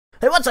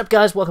Hey, what's up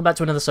guys? Welcome back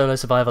to another solo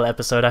survival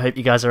episode. I hope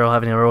you guys are all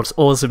having an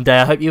awesome day.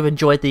 I hope you've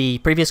enjoyed the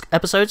previous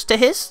episodes to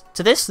this.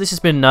 This has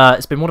been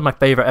it's been one of my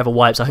favorite ever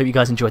wipes. I hope you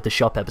guys enjoyed the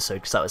shop episode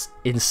because that was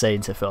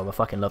insane to film. I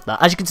fucking love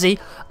that. As you can see,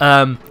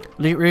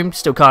 loot room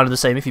still kind of the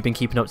same if you've been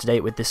keeping up to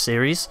date with this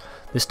series.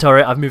 This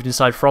turret I've moved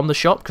inside from the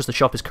shop because the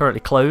shop is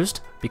currently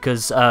closed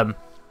because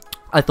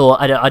I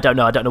thought, I don't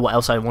know what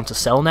else I want to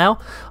sell now.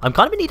 I'm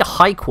kind of in need of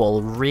hike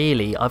wall,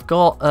 really. I've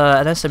got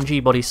an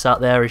SMG body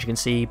sat there, as you can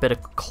see, bit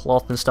of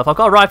cloth and stuff. I've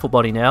got a rifle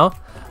body now.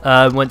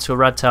 Went to a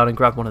rad town and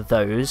grabbed one of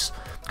those.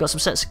 Got some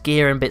sets of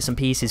gear and bits and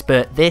pieces,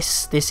 but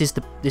this is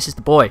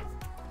the boy.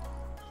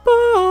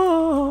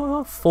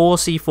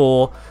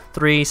 4C4,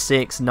 3,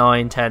 6,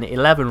 9, 10,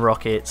 11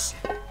 rockets,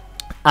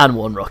 and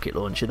 1 rocket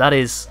launcher.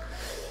 That's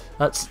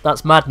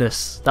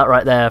madness, that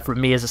right there.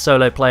 From me as a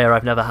solo player,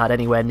 I've never had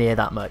anywhere near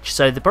that much.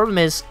 So the problem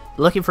is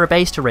looking for a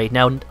base to raid.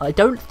 Now, I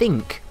don't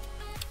think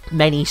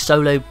many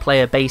solo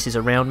player bases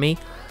around me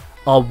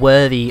are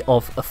worthy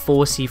of a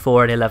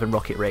 4C4 and 11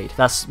 rocket raid.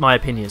 That's my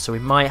opinion. So we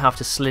might have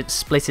to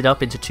split it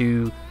up into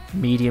 2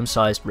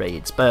 medium-sized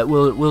raids. But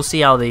we'll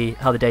see how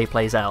the day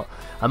plays out.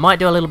 I might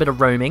do a little bit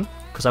of roaming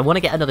because I want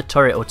to get another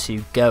turret or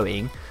 2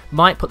 going.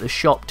 Might put the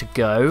shop to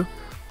go.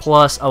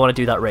 Plus, I want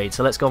to do that raid,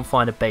 so let's go and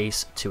find a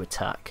base to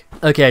attack.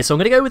 Okay, so I'm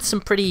going to go with some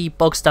pretty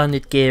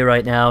bog-standard gear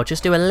right now.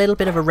 Just do a little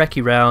bit of a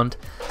recce round,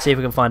 see if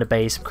we can find a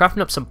base. I'm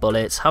crafting up some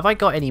bullets. Have I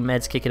got any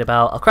meds kicking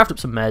about? I'll craft up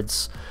some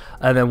meds,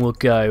 and then we'll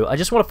go. I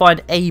just want to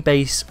find a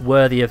base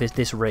worthy of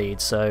this raid,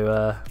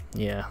 so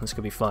yeah, this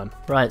could be fun.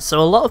 Right,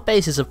 so a lot of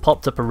bases have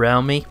popped up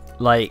around me.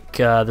 Like,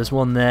 there's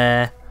one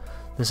there.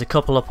 There's a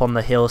couple up on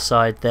the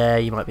hillside there.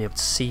 You might be able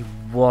to see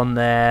one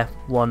there,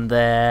 one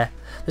there.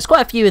 There's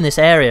quite a few in this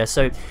area,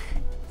 so...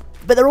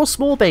 But they're all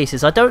small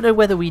bases. I don't know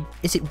whether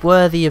is it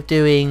worthy of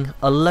doing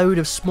a load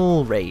of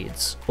small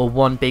raids or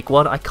one big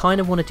one. I kind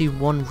of want to do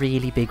one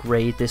really big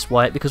raid this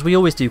wipe because we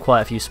always do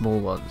quite a few small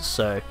ones.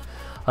 So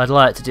I'd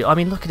like to do. I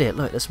mean, look at it.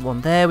 Look, there's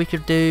one there we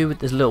could do.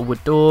 There's a little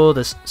wood door.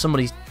 There's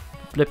somebody's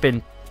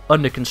flipping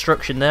under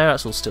construction there.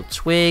 That's all still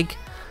twig.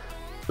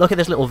 Look at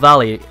this little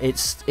valley.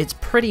 It's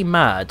pretty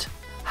mad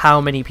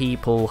how many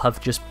people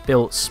have just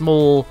built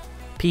small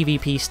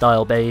PvP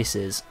style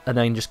bases and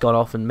then just gone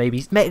off and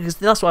maybe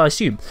that's what I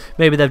assume.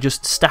 Maybe they're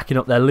just stacking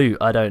up their loot.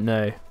 I don't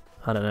know.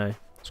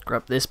 Let's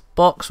grab this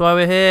box while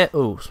we're here.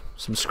 Oh,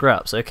 some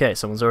scraps. Okay,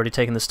 someone's already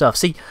taken the stuff.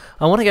 See,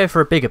 I want to go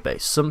for a bigger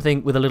base,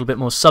 something with a little bit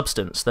more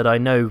substance that I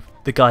know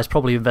the guy's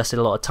probably invested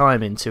a lot of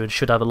time into and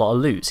should have a lot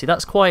of loot. See,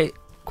 that's quite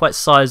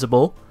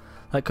sizable.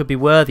 That could be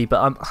worthy,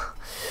 but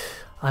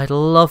I'd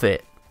love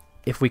it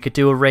if we could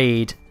do a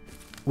raid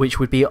which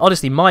would be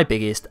honestly my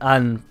biggest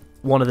and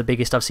one of the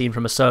biggest I've seen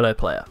from a solo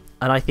player.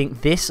 And I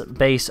think this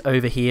base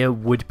over here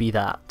would be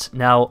that.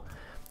 Now,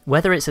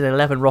 whether it's an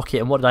 11 rocket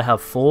and what did I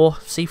have, 4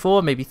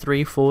 C4, maybe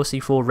 3, 4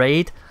 C4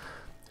 raid,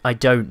 I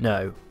don't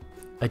know.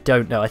 I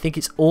think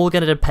it's all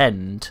going to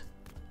depend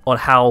on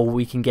how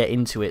we can get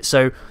into it.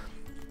 So,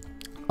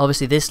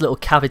 obviously this little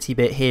cavity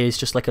bit here is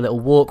just like a little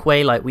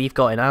walkway like we've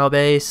got in our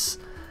base.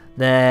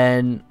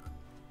 Then,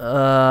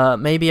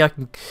 maybe I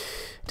can...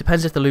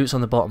 Depends if the loot's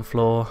on the bottom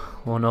floor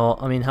or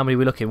not. I mean, how many are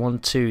we looking? 1,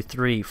 2,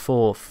 3,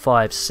 4,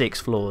 5, 6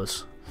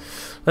 floors.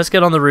 Let's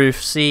get on the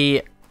roof,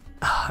 see...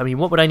 I mean,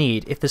 what would I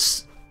need? If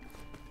there's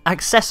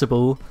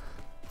accessible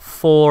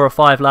 4 or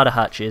 5 ladder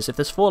hatches, if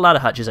there's 4 ladder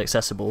hatches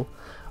accessible,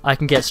 I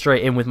can get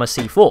straight in with my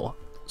C4.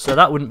 So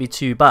that wouldn't be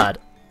too bad.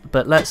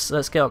 But let's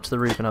get up to the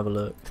roof and have a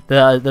look.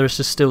 There's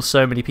just still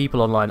so many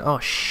people online. Oh,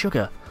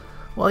 sugar.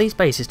 What are these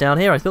bases down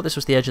here? I thought this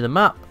was the edge of the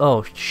map.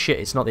 Oh, shit,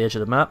 it's not the edge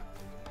of the map.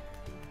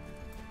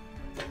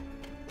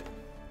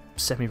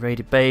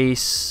 Semi-raided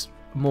base,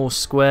 more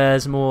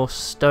squares, more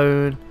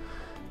stone,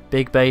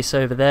 big base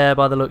over there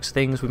by the looks of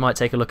things. We might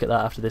take a look at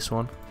that after this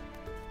one.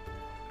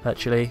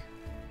 Actually,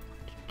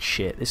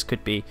 shit, this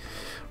could be...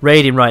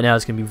 Raiding right now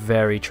is going to be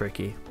very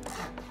tricky.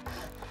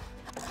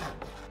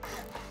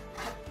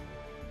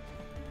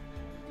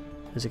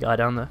 There's a guy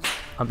down there.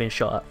 I'm being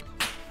shot at.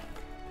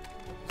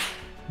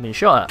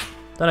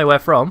 Don't know where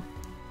from.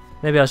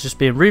 Maybe I was just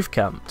being roof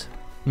camped.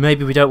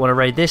 Maybe we don't want to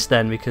raid this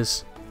then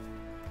because...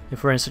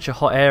 If we're in such a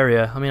hot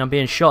area, I mean, I'm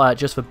being shot at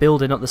just for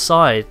building up the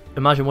side.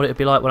 Imagine what it would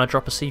be like when I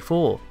drop a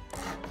C4.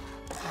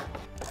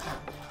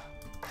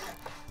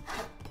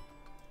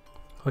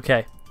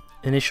 Okay,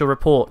 initial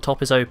report,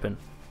 top is open.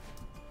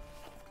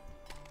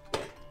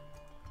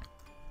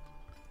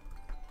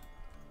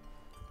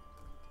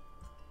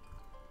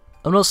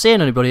 I'm not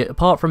seeing anybody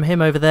apart from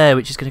him over there,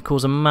 which is going to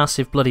cause a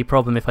massive bloody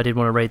problem if I did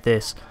want to raid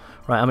this.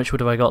 Right, how much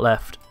wood have I got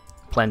left?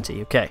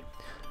 Plenty, okay.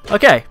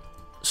 Okay,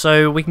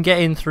 so we can get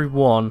in through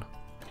one.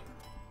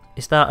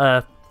 Is that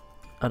a...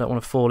 I don't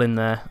want to fall in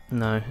there.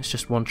 No, it's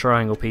just one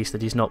triangle piece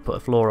that he's not put a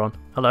floor on.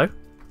 Hello?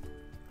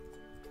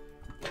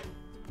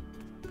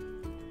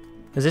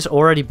 Has this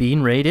already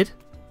been raided?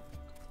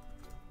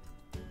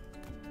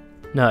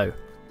 No.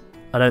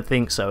 I don't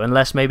think so.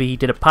 Unless maybe he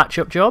did a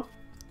patch-up job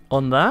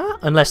on that?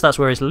 Unless that's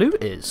where his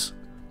loot is.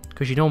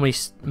 Because you normally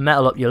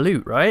metal up your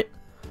loot, right?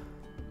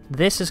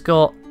 This has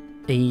got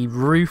a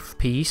roof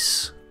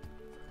piece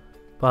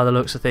by the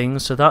looks of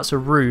things. So that's a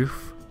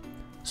roof.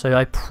 So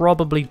I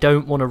probably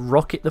don't want to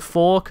rocket the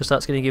 4 because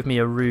that's going to give me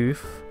a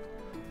roof.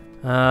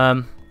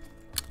 I'd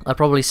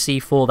probably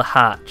C4 the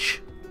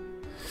hatch.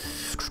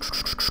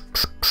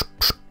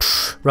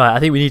 Right, I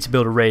think we need to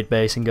build a raid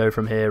base and go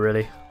from here,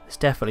 really. There's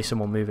definitely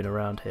someone moving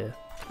around here.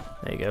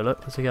 There you go,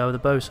 look, there's a guy with a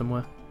bow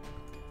somewhere.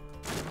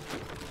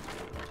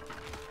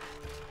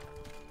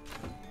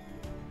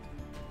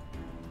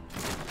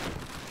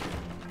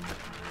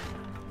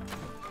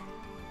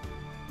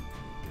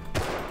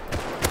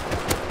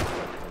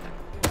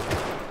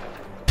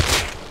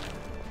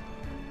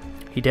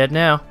 He dead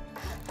now.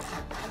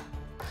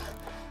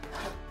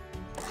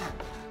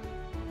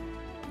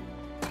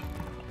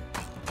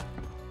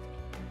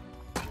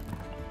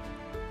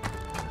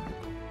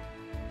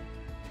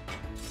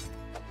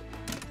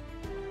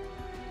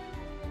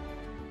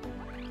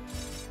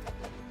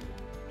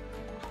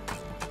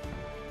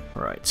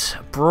 Right,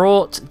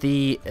 brought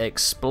the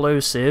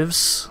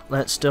explosives.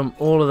 Let's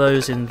dump all of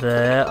those in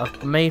there.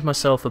 I've made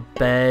myself a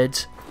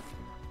bed.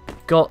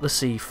 Got the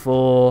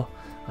C4.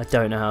 I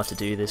don't know how to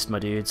do this, my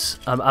dudes.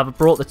 I've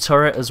brought the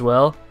turret as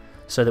well,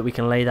 so that we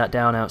can lay that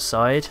down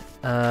outside.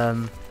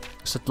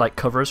 So like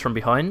cover us from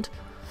behind.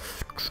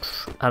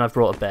 And I've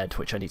brought a bed,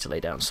 which I need to lay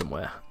down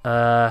somewhere.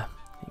 You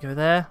go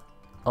there.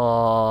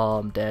 Oh,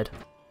 I'm dead.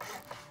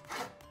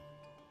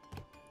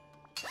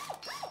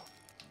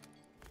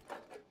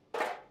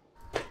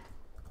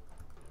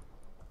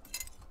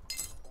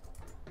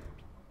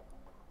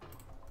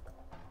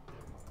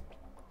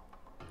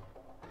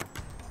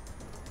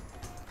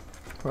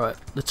 Right,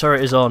 the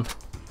turret is on.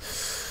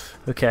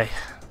 Okay,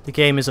 the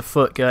game is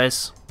afoot,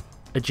 guys.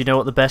 And do you know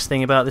what the best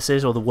thing about this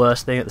is, or the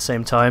worst thing at the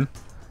same time?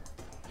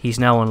 He's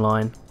now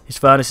online. His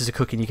furnaces are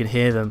cooking. You can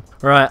hear them.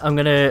 Right, I'm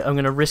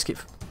gonna risk it.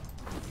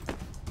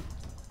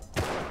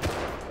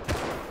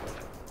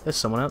 There's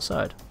someone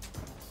outside.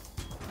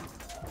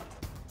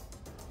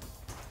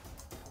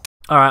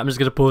 Alright, I'm just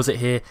gonna pause it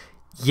here.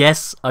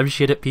 Yes, I'm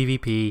shit at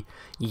PvP.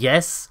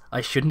 Yes,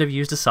 I shouldn't have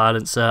used a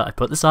silencer. I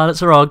put the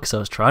silencer on because I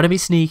was trying to be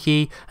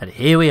sneaky, and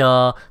here we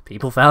are.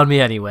 People found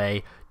me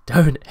anyway.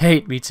 Don't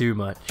hate me too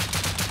much.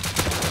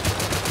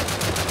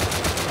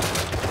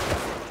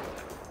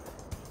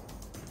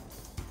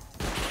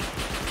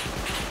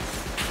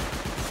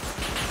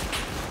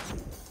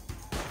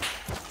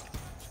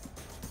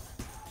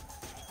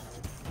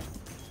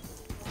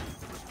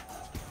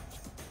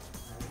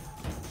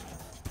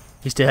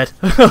 He's dead.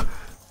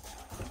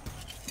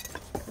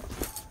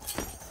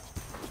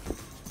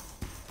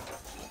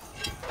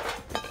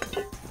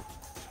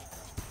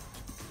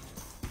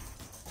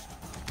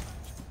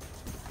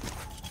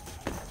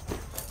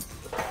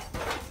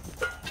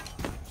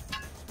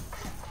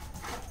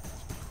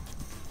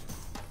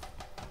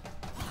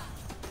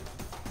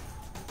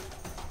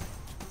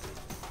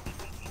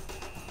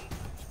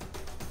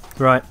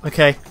 Right,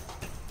 okay.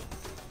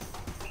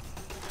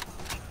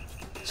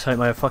 Let's hope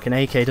my fucking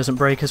AK doesn't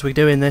break as we're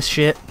doing this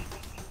shit.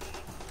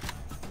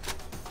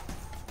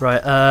 Right,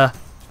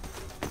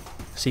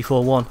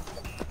 C41.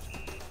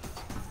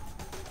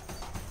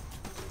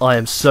 I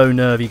am so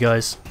nervy,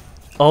 guys.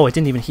 Oh, it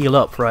didn't even heal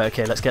up. Right,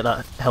 okay, let's get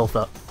that health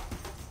up.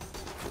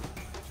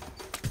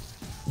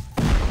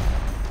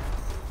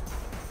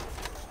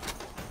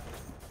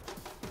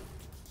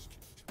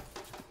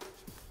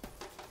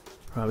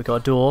 Right, we got a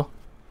door.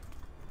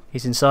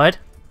 He's inside.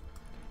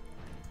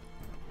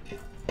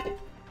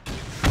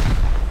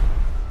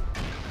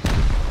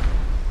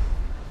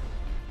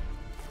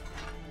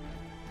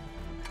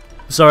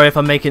 Sorry if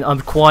I'm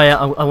quiet.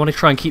 I want to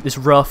try and keep this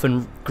rough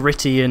and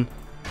gritty and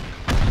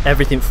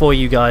everything for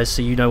you guys,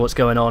 so you know what's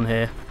going on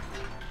here.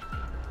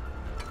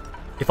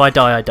 If I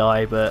die, I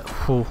die, but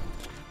whew.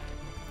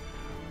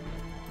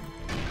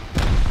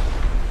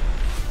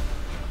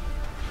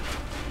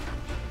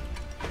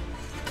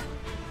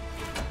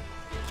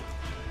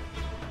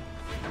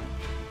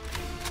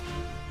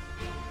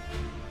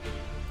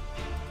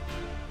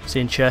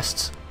 Seeing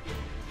chests.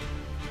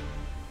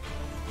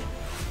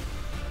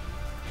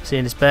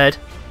 Seeing his bed.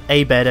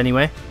 A bed,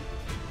 anyway.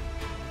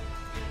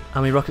 How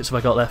many rockets have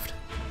I got left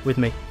with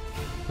me?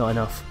 Not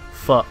enough.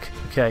 Fuck.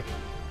 Okay.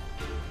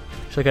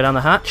 Should I go down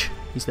the hatch?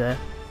 He's there.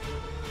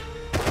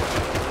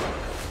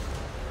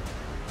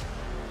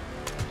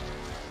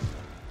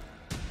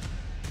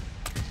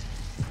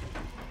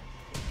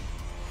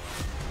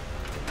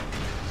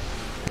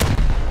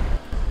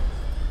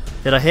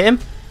 Did I hit him?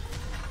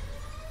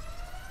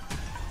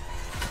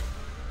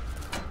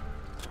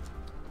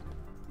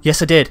 Yes,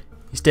 I did.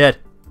 He's dead.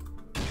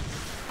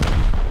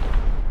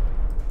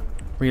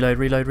 Reload,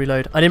 reload,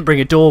 reload. I didn't bring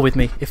a door with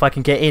me, if I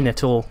can get in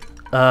at all.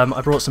 I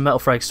brought some metal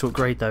frags to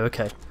upgrade, though.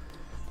 Okay.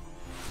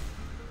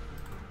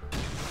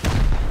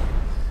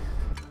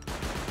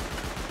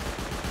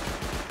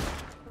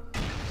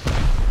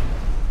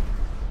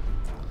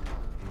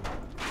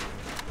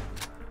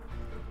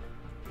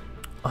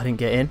 I didn't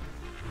get in.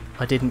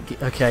 I didn't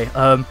get... Okay,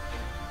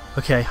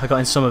 okay, I got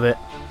in some of it.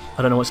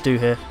 I don't know what to do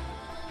here.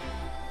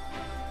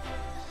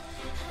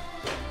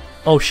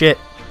 Oh shit.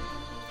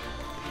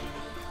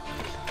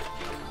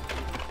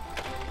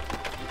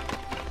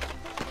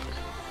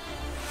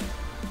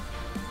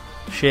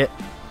 Shit.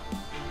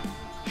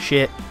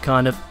 Shit,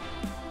 kind of.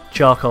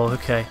 Charcoal,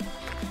 okay.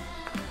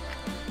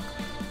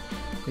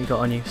 What you got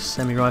on you?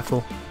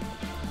 Semi-rifle.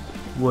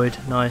 Wood,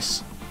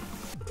 nice.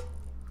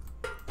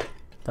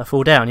 Did I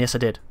fall down? Yes, I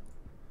did.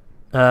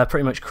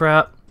 Pretty much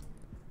crap.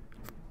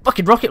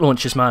 Fucking rocket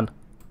launchers, man.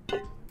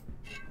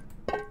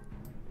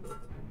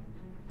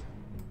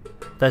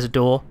 There's a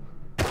door.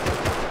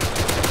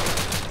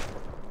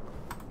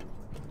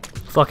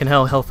 Fucking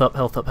hell, health up,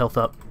 health up, health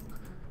up.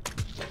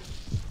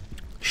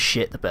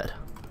 Shit, the bed.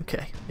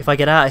 Okay. If I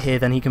get out of here,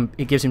 then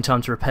it gives him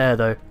time to repair,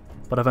 though.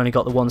 But I've only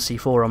got the one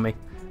C4 on me.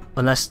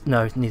 Unless...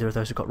 No, neither of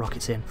those have got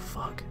rockets in.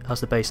 Fuck.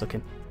 How's the base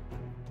looking?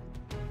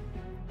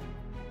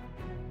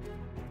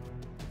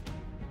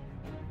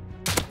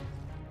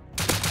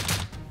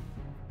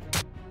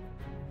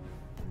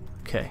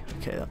 Okay,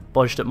 okay, that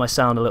bodged up my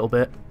sound a little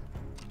bit.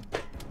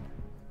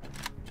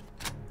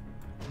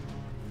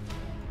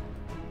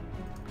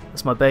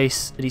 That's my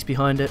base, and he's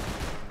behind it.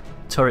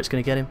 Turret's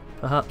gonna get him,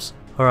 perhaps.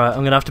 Alright,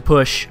 I'm gonna have to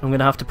push. I'm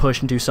gonna have to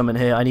push and do something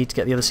here. I need to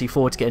get the other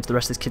C4 to get into the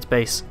rest of this kid's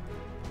base.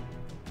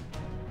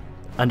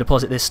 And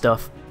deposit this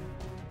stuff.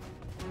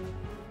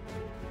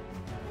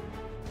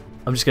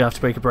 I'm just gonna have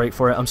to break a break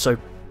for it. I'm so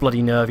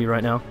bloody nervy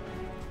right now.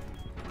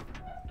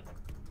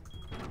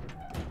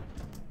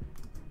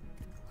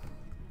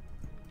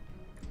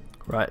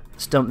 Right,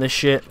 let's dump this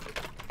shit.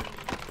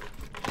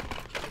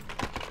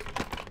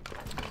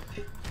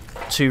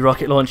 2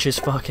 rocket launches,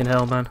 fucking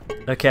hell, man.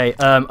 Okay,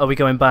 are we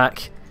going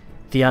back?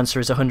 The answer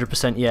is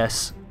 100%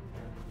 yes.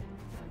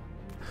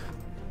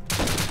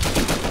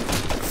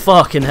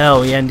 Fucking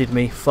hell, he ended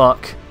me,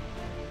 fuck.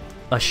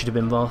 I should have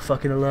been more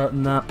fucking alert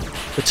than that.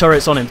 The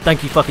turret's on him,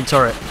 thank you fucking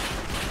turret.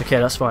 Okay,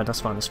 that's fine, that's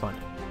fine, that's fine.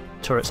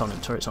 Turret's on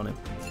him, turret's on him.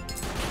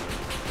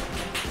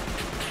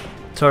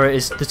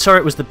 The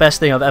turret was the best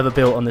thing I've ever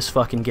built on this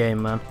fucking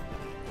game, man.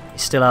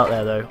 He's still out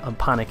there though. I'm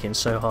panicking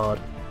so hard.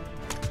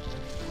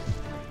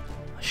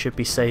 I should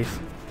be safe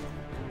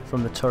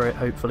from the turret,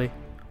 hopefully.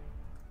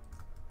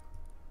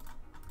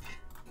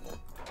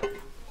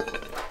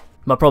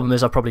 My problem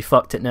is I probably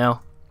fucked it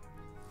now.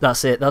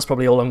 That's it. That's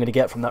probably all I'm going to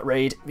get from that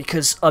raid,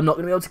 because I'm not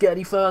going to be able to get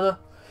any further.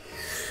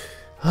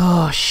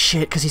 Oh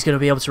shit, because he's going to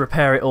be able to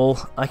repair it all.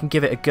 I can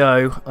give it a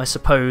go, I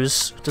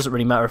suppose. It doesn't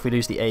really matter if we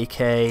lose the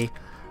AK.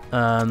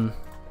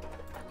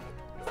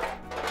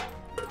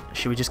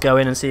 Should we just go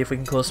in and see if we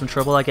can cause some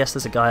trouble? I guess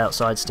there's a guy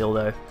outside still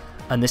though,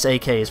 and this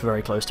AK is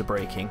very close to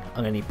breaking. I'm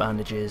gonna need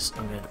bandages.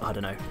 I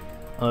don't know.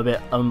 I'm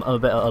a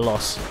bit at a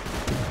loss.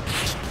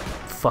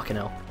 Fucking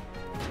hell.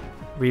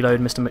 Reload,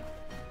 Mr. Mc...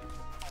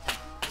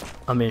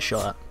 I'm being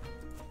shot at.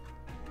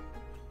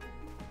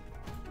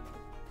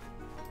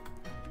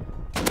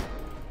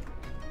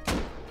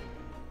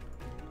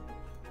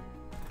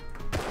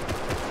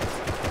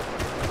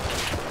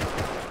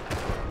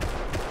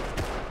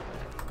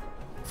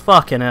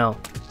 Fucking hell.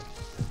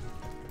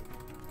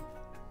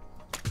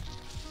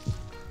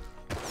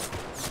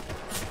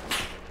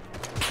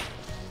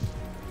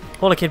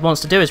 All a kid wants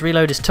to do is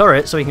reload his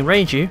turret so he can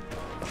range you.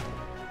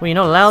 Will you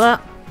not allow that?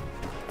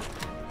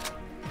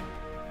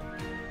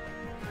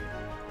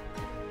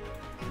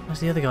 Where's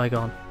the other guy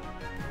gone?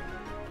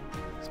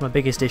 That's my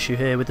biggest issue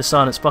here with the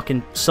silence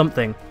fucking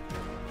something.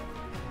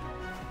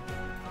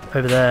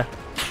 Over there.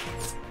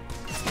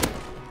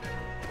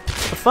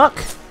 The fuck?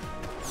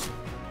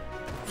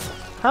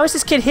 How is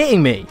this kid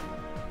hitting me?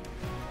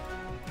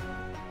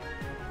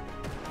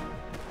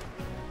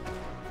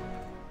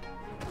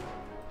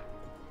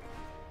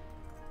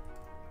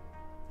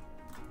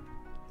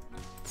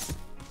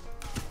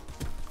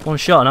 One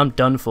shot and I'm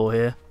done for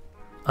here.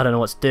 I don't know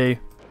what to do.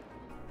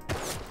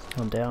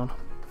 I'm down.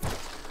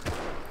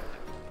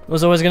 It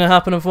was always going to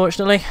happen,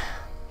 unfortunately.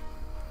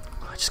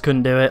 I just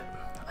couldn't do it.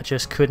 I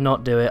just could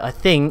not do it. I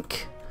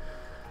think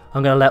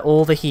I'm going to let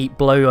all the heat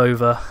blow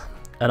over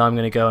and I'm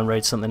going to go and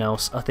raid something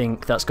else. I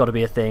think that's got to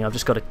be a thing. I've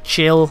just got to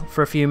chill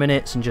for a few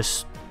minutes and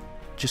just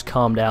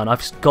calm down.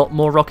 I've got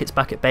more rockets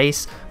back at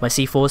base. My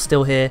C4 is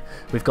still here.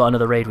 We've got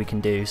another raid we can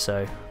do,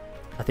 so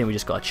I think we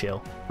just gotta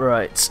chill.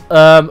 Right,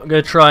 I'm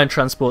gonna try and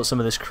transport some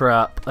of this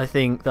crap. I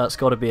think that's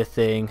gotta be a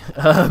thing.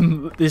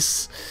 I'm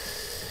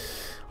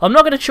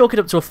not gonna chalk it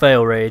up to a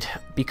fail raid,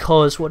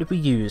 because what did we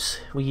use?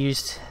 We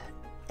used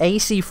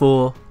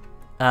AC4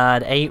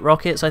 and 8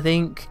 rockets, I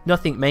think.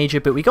 Nothing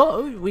major, but we got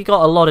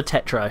a lot of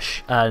tech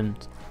trash, and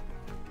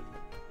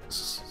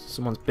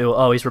someone's built.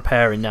 Oh, he's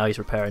repairing now. He's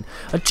repairing,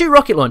 and 2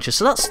 rocket launchers.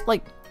 So that's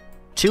like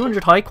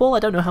 200 high qual. I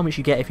don't know how much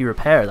you get if you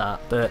repair that,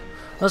 but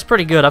that's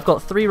pretty good. I've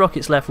got 3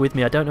 rockets left with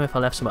me. I don't know if I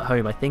left some at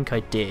home. I think I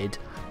did.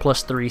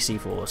 Plus 3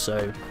 C4,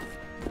 so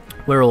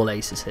we're all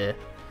aces here.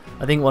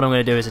 I think what I'm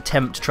going to do is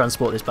attempt to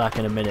transport this back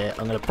in a minute.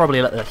 I'm going to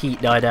probably let the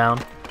heat die down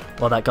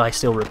while that guy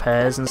still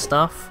repairs and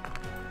stuff.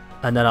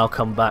 And then I'll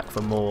come back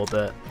for more,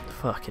 but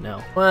fucking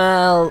hell.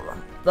 Well,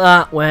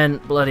 that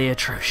went bloody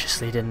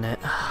atrociously, didn't it?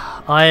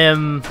 I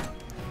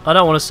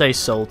don't want to say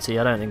salty.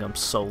 I don't think I'm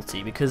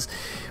salty, because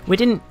it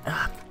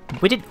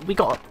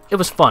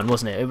was fun,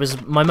 wasn't it? It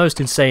was my most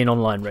insane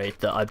online raid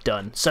that I've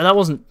done. So that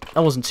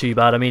wasn't too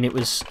bad. I mean, it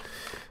was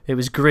It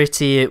was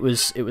gritty, it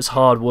was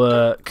hard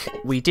work.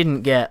 We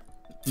didn't get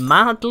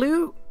mad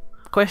loot?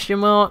 Question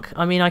mark.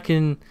 I mean, I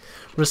can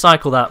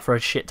recycle that for a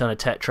shit ton of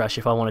tech trash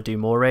if I want to do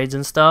more raids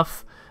and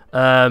stuff.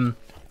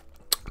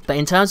 But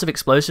in terms of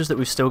explosives that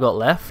we've still got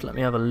left, let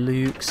me have a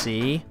look,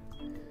 see.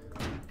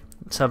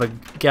 Let's have a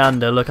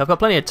gander. Look, I've got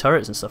plenty of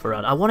turrets and stuff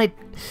around. I wanted,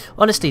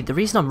 honestly, the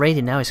reason I'm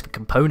raiding now is for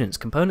components.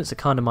 Components are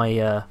kind of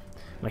my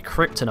my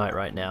kryptonite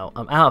right now.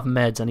 I'm out of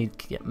meds. I need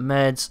to get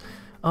meds.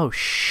 Oh,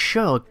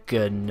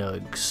 sugar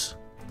nugs.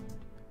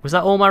 Was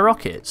that all my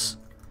rockets?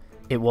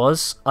 It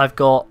was. I've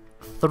got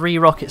 3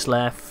 rockets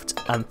left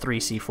and 3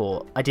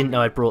 C4. I didn't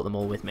know I'd brought them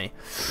all with me.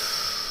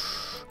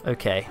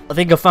 Okay, I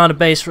think I found a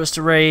base for us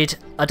to raid.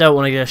 I don't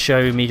want to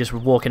show me just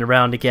walking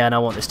around again. I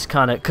want this to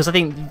kind of, because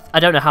I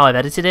don't know how I've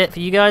edited it for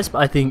you guys, but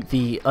I think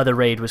the other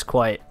raid was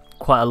quite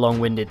a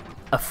long-winded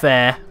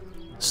affair.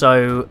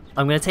 So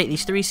I'm going to take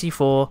these 3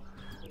 C4,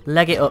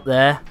 leg it up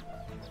there.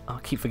 I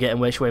keep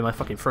forgetting which way my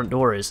fucking front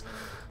door is.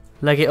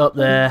 Leg it up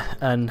there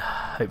and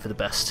hope for the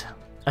best.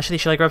 Actually,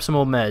 should I grab some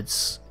more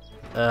meds?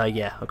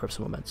 Yeah, I'll grab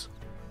some more meds.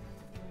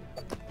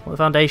 What are the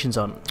foundations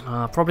on?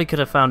 Probably could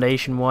have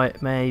foundation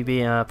white,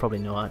 maybe. Probably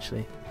not,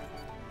 actually.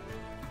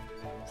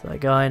 Is that a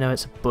guy? No,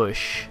 it's a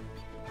bush.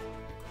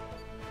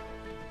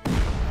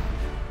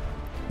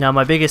 Now,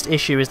 my biggest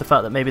issue is the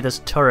fact that maybe there's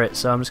a turret,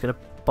 so I'm just going to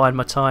bide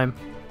my time.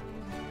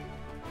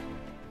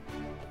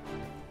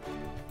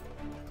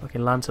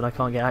 Fucking lantern I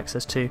can't get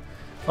access to.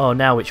 Oh,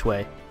 now which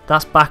way?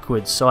 That's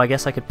backwards, so I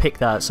guess I could pick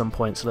that at some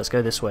point, so let's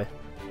go this way.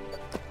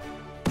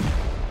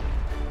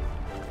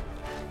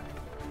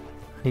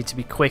 Need to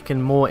be quick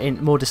and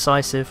more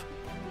decisive.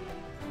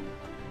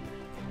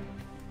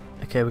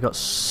 Okay, we got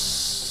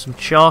some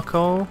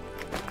charcoal.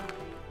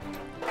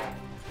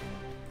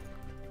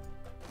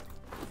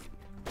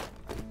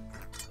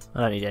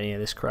 I don't need any of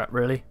this crap,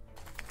 really.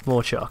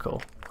 More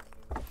charcoal.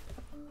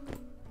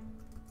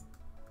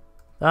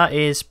 That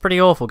is pretty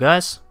awful,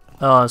 guys.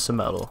 Oh, and some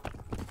metal.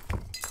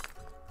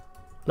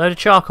 Load of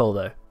charcoal,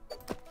 though.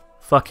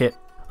 Fuck it.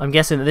 I'm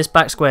guessing that this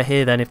back square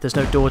here, then, if there's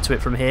no door to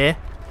it from here,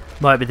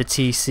 might be the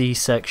TC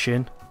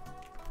section.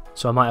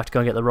 So I might have to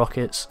go and get the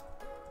rockets.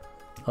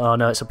 Oh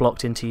no, it's a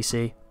blocked in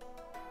TC.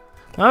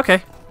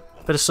 Okay.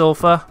 Bit of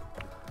sulfur.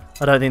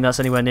 I don't think that's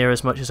anywhere near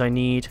as much as I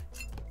need.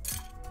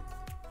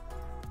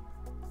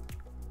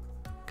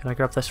 Can I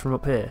grab this from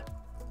up here?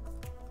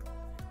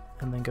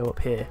 And then go up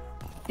here.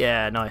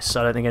 Yeah, nice.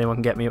 I don't think anyone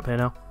can get me up here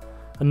now.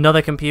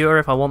 Another computer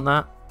if I want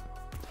that.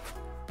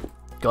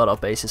 God, our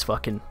base is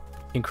fucking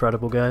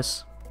incredible,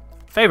 guys.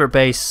 Favorite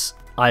base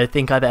I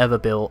think I've ever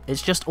built.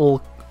 It's just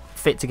all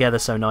fit together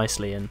so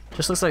nicely and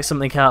just looks like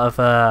something out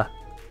of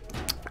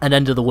an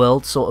end of the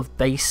world sort of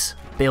base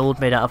build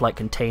made out of like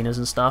containers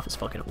and stuff. It's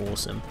fucking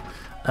awesome.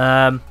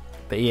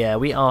 But yeah,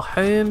 we are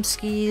home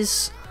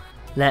skis.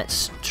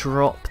 Let's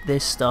drop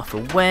this stuff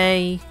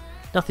away.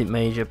 Nothing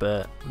major,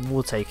 but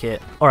we'll take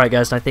it. Alright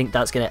guys, and I think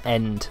that's going to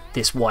end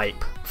this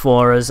wipe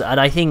for us, and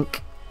I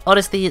think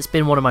honestly it's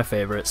been one of my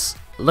favourites.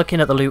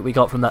 Looking at the loot we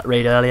got from that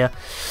raid earlier,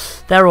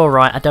 they're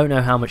alright. I don't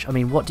know how much. I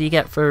mean, what do you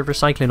get for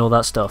recycling all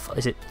that stuff?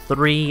 Is it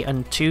 3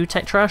 and 2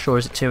 tech trash, or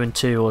is it 2 and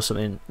 2 or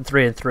something?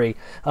 3 and 3.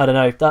 I don't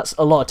know. That's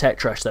a lot of tech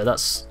trash though.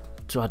 That's,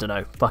 I don't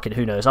know. Fucking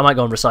who knows. I might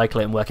go and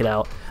recycle it and work it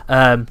out.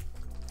 And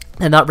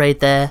that raid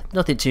there,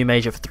 nothing too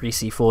major for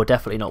 3C4.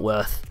 Definitely not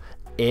worth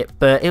it.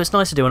 But it was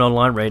nice to do an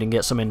online raid and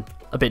get something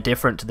a bit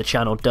different to the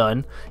channel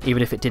done,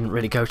 even if it didn't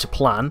really go to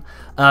plan.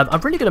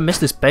 I'm really going to miss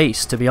this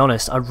base, to be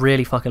honest. I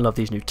really fucking love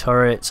these new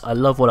turrets. I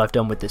love what I've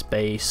done with this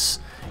base.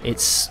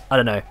 It's, I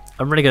don't know,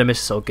 I'm really going to miss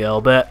this old girl,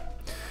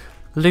 but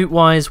loot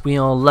wise we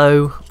are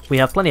low. We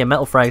have plenty of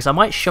metal frags. I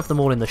might shove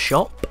them all in the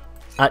shop,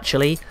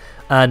 actually,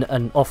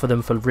 and offer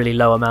them for really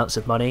low amounts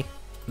of money.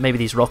 Maybe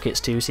these rockets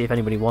too, see if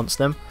anybody wants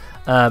them.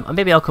 And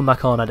maybe I'll come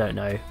back on, I don't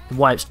know.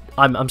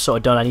 I'm sort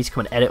of done. I need to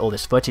come and edit all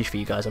this footage for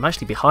you guys. I'm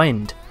actually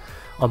behind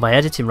on my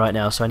editing right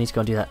now, so I need to go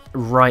and do that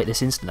right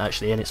this instant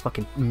actually, and it's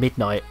fucking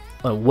midnight,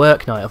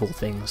 work night of all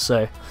things, so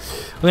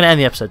I'm going to end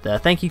the episode there.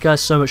 Thank you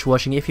guys so much for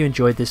watching. If you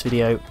enjoyed this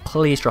video,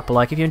 please drop a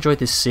like. If you enjoyed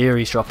this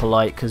series, drop a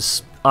like,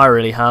 because I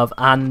really have,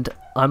 and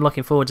I'm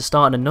looking forward to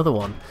starting another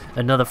one,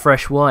 another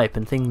fresh wipe,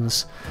 and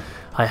things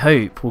I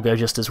hope will go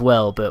just as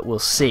well, but we'll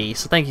see.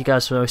 So thank you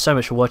guys so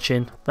much for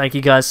watching. Thank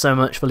you guys so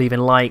much for leaving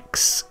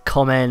likes,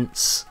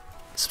 comments,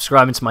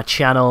 subscribing to my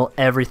channel,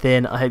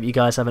 everything. I hope you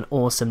guys have an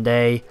awesome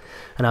day,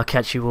 and I'll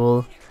catch you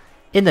all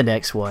in the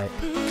next wipe.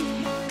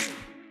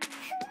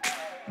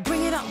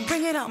 Bring it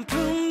on,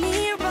 prove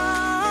me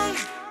wrong.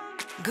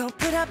 Go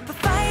put up a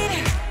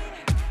fight.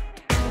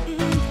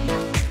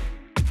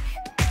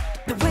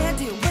 The where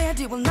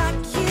do will not